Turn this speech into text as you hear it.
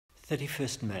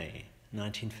31st May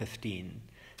 1915,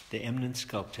 the eminent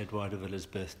sculptor Edoardo Villa's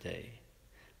birthday.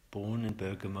 Born in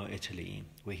Bergamo, Italy,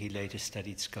 where he later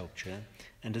studied sculpture,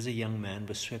 and as a young man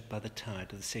was swept by the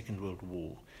tide of the Second World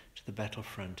War to the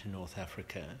battlefront in North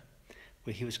Africa,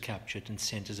 where he was captured and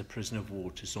sent as a prisoner of war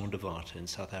to Zonderwater in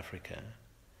South Africa.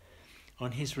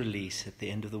 On his release at the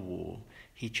end of the war,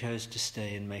 he chose to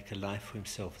stay and make a life for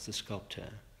himself as a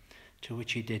sculptor, to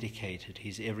which he dedicated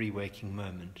his every waking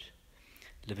moment,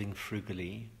 living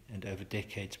frugally and over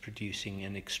decades producing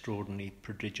an extraordinary,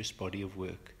 prodigious body of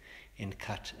work in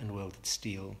cut and welded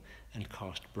steel and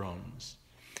cast bronze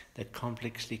that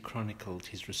complexly chronicled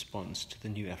his response to the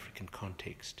new African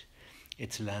context,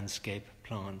 its landscape,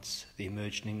 plants, the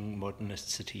emerging modernist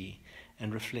city,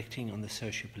 and reflecting on the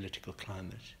socio-political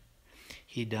climate.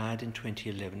 He died in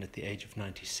 2011 at the age of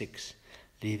 96,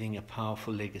 leaving a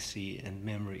powerful legacy and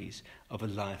memories of a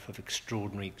life of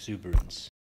extraordinary exuberance.